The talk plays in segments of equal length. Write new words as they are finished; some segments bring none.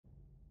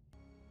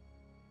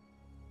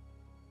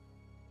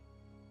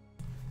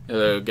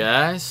Hello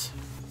guys,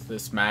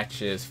 this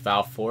match is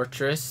Foul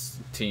Fortress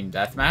Team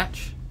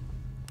Deathmatch.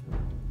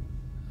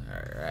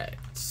 Alright,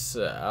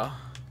 so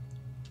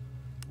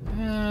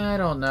I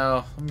don't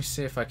know. Let me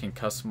see if I can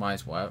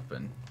customize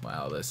weapon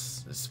while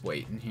this is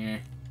waiting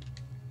here.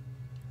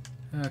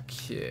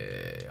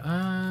 Okay,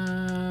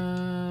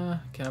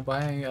 can I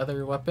buy any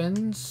other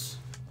weapons?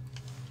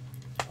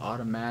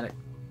 Automatic.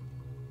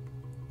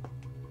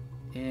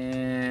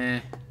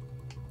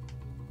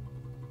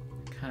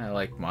 Kind of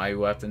like my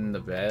weapon the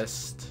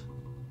best.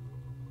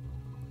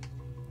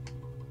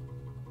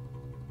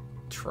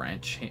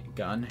 Trench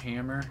gun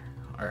hammer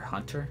or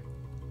hunter.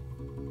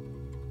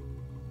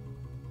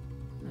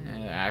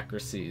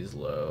 Accuracy is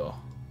low.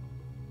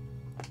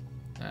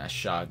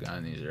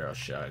 Shotgun. These are all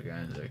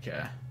shotguns.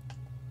 Okay.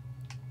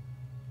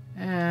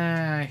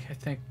 I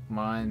think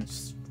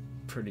mine's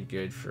pretty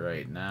good for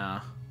right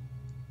now.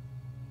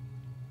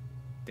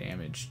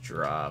 Damage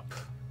drop.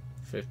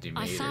 50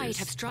 meters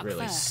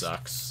really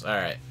sucks.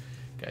 Alright,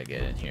 gotta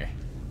get in here.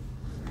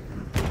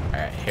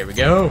 Alright, here we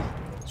go.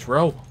 Let's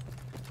roll.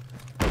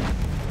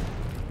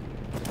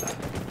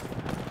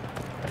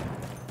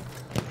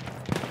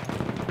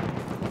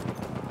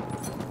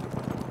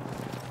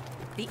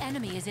 The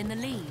enemy is in the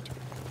lead.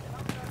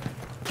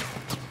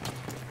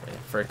 Where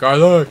the frick are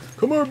they?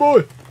 Come here,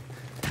 boy.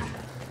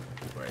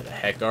 Where the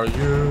heck are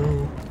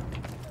you?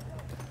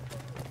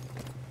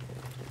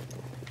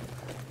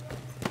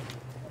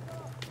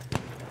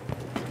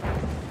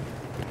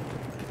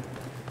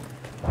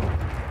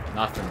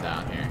 Nothing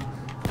down here.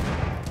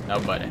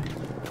 Nobody.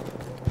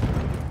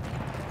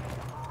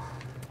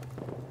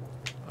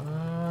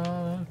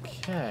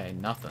 Okay,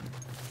 nothing.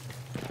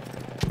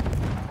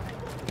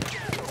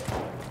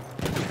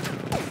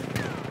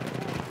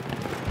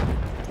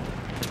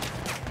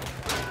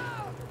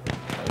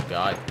 Oh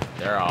god,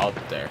 they're all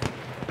up there.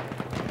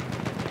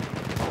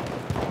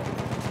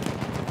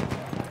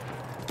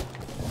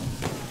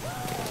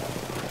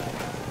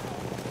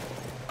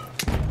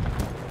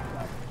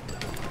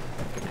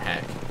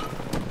 Heck.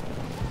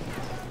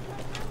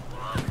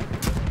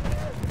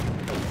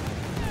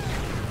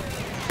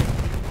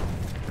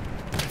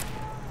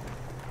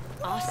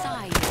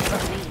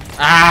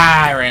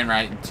 I ran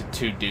right into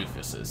two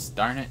doofuses.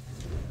 Darn it.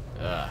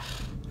 Ugh.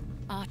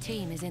 Our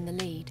team is in the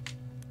lead.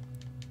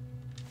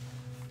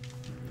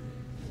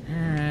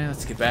 Alright,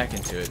 let's get back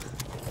into it.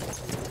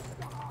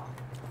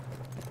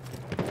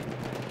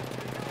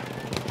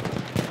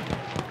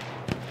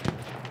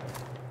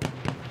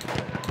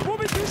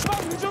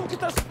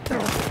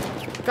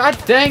 God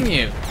dang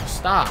you!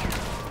 Stop.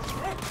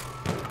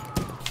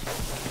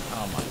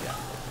 Oh my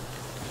god.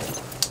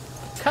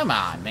 Come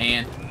on,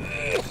 man.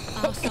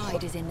 Our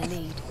side is in the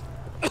lead.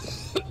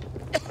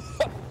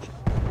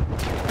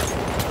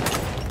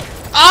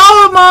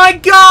 Oh my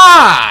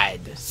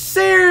god!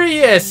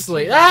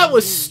 Seriously, that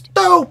was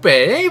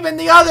stupid. Even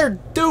the other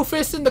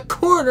doofus in the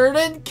corner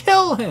didn't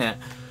kill him.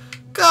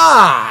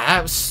 God,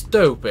 that was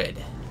stupid.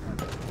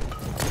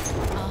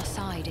 Our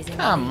side is in the lead.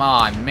 Come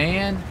on,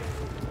 man.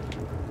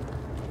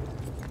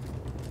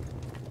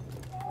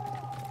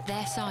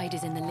 Their side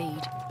is in the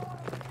lead.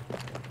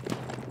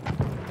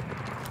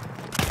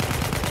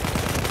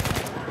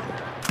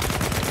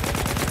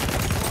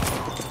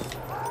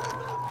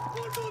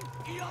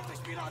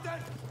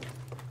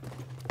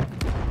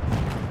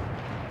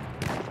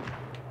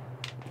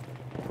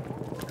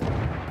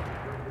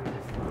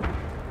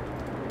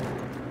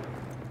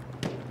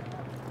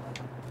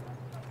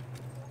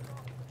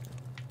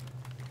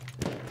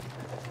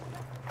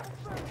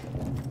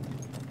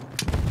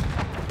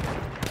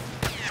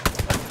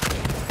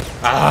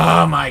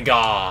 Oh my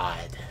god.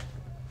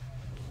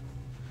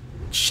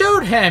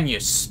 Shoot him, you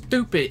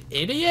stupid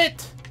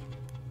idiot.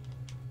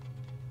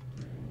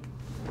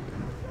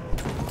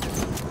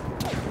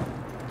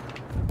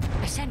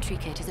 A sentry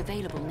kit is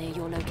available near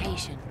your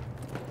location.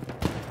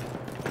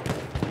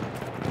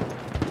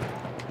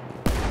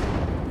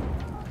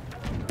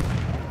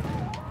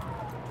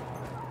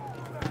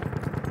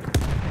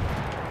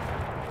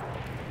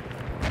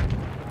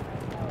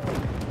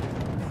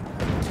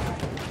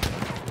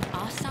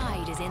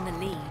 In the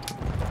lead.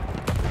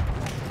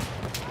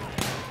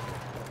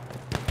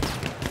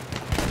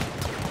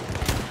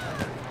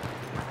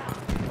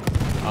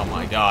 Oh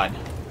my god.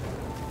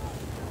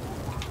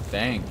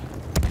 Dang.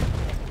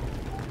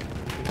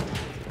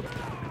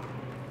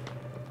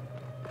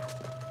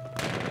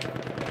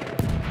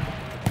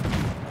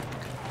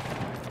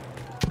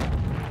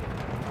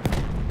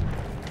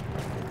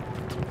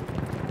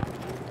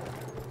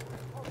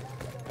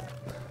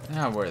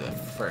 Now where the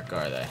frick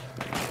are they?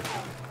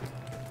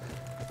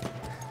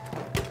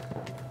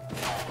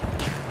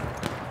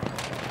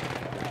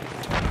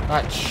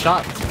 Got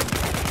shot.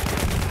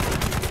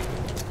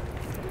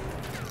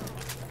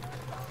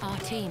 Our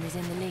team is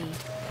in the lead.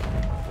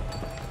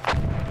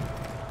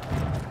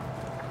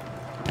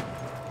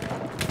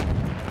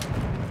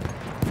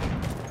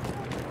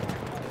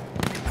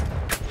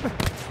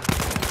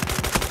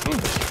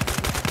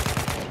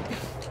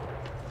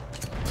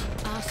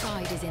 Our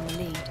side is in the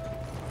lead.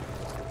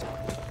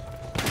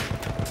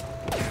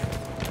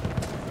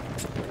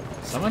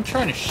 Someone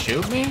trying to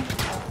shoot me?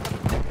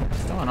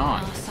 What's going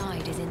on? Our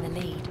side is in the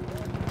lead.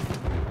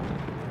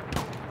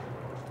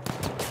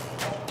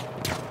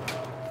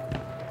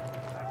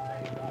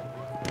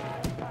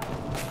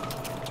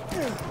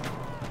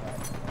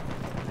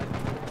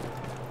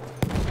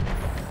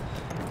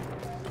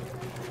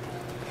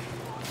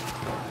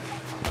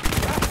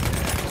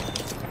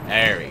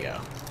 There we go.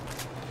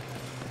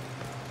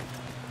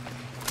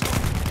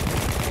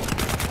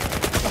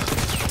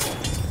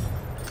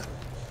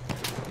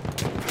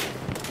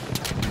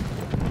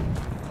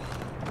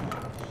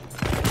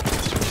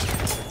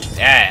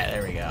 Yeah,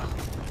 there we go.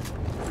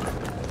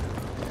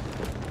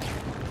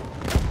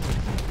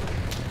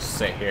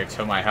 Sit here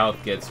till my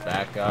health gets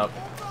back up.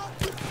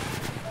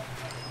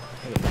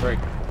 Who the frick?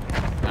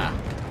 Ah.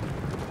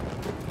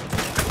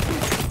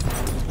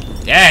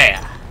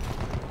 Yeah!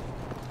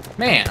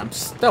 Man, I'm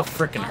still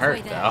freaking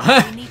hurt though.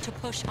 We need to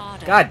push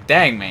harder. God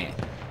dang, man.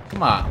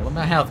 Come on, let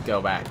my health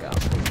go back up.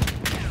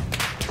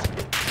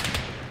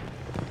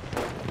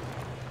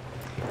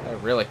 A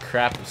really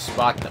crappy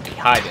spot to be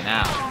hiding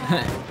out.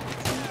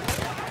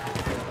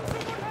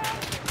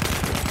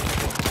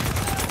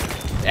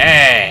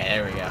 Yeah,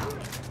 there we go.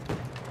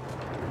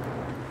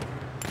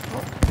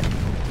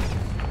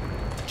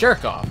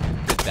 Jerk off.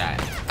 Did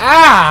that.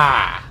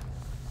 Ah!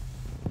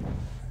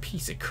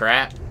 Piece of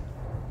crap.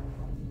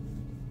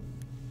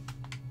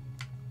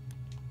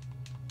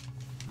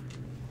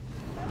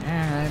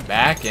 Alright,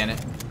 back in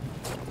it.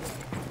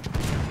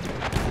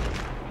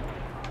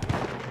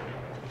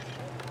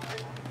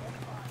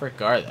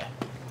 Frick are they?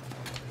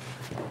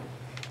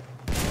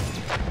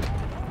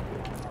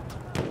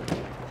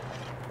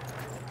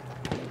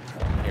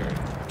 Here,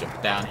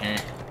 jump down here.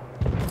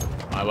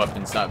 My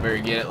weapon's not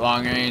very good at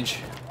long range.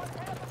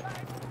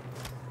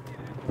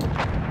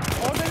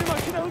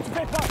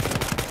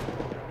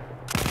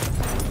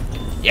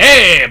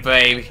 Yeah,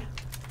 baby!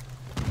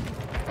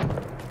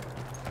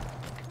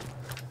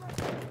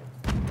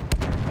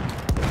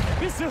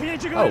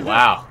 Oh,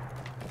 wow.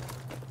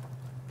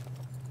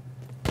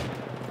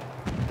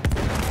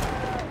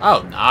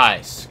 Oh,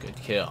 nice. Good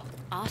kill.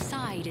 Our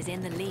side is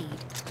in the lead.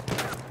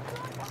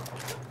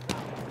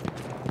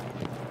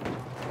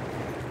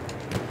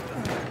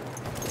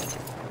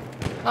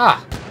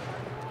 Ah.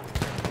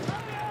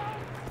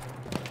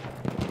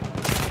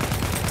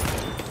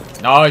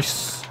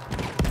 Nice.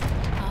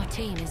 Our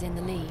team is in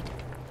the lead.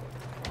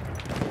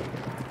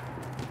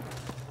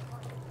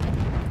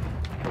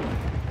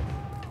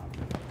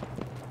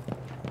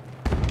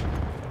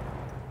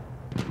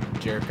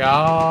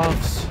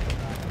 Jerk-offs.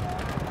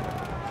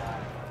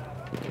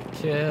 Good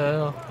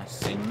kill. I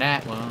seen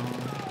that one.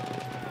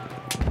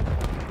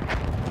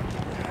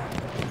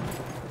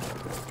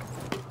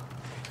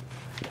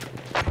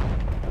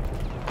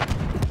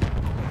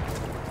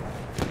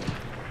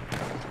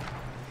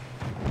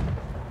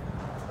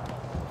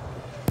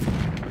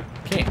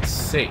 Can't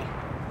see.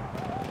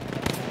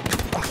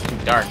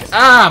 Too dark.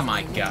 Ah,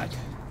 my God.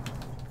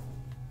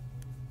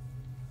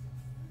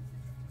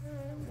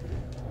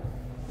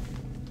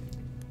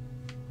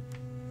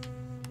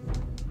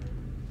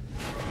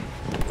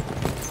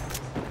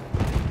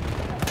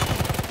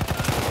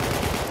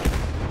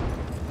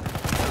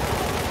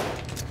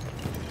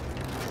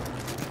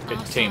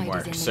 Good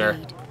teamwork, sir.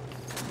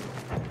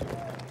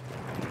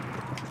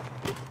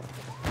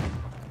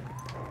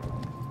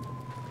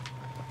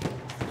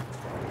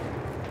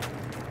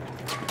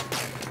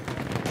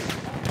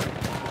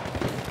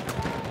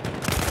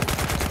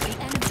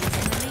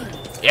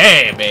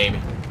 Yeah, baby.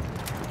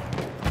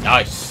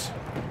 Nice.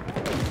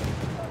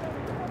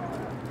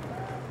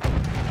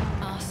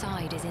 Our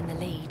side is in the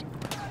lead.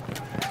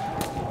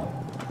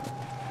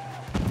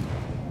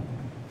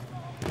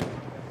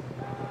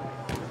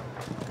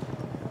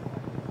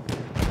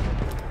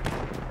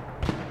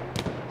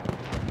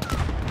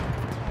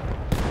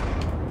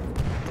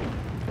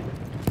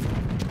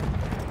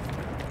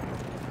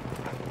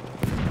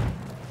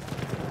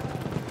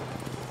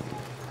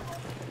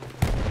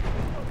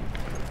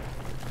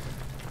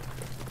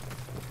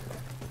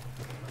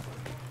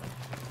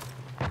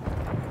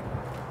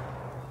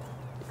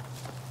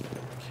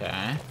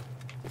 Okay.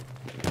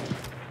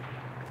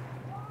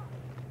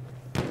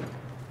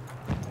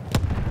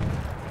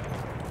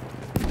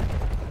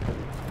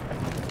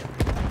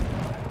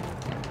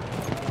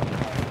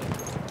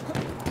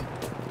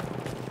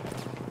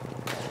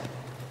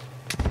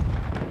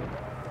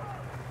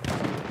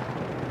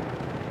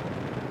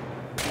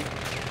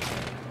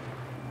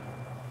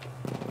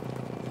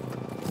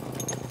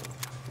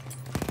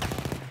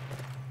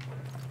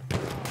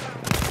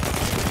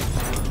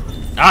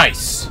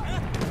 Nice.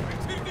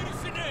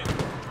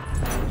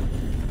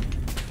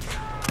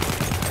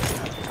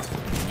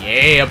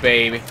 Yeah,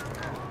 baby.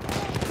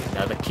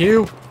 Another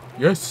kill.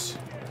 Yes.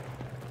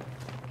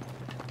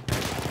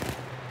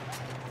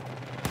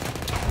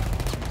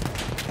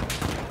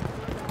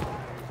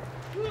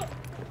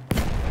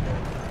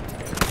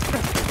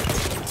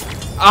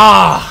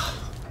 Ah.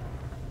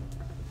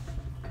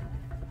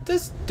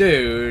 This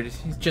dude,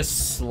 he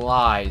just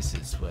slides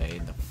his way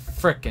in the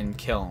frickin'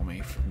 kill me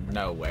from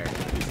nowhere.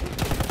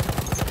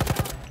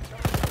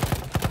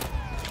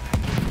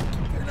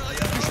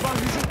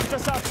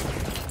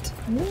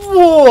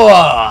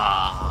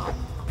 Whoa!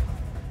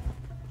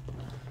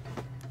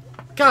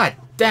 God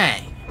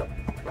dang!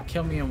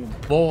 Kill me in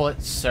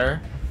bullets, sir.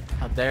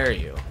 How dare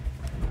you?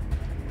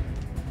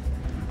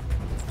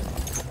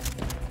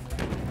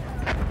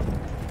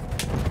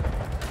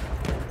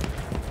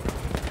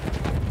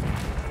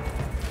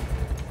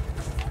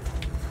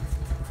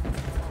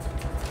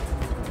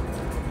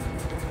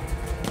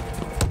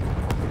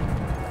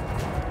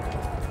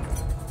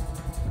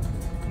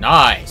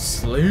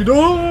 Nicely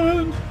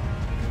done!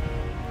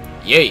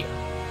 Yeah!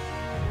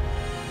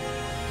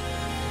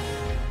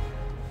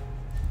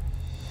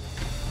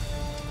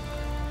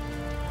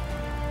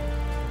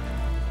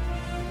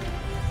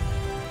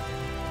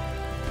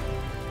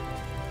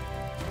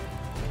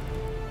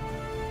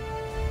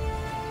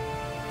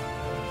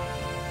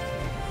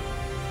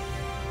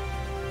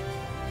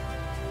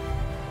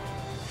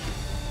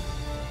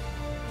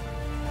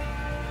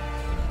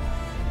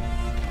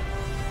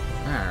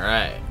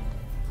 Alright.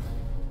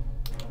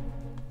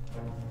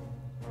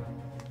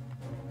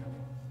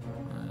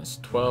 That's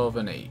 12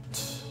 and 8.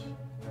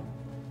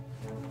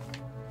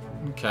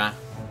 Okay.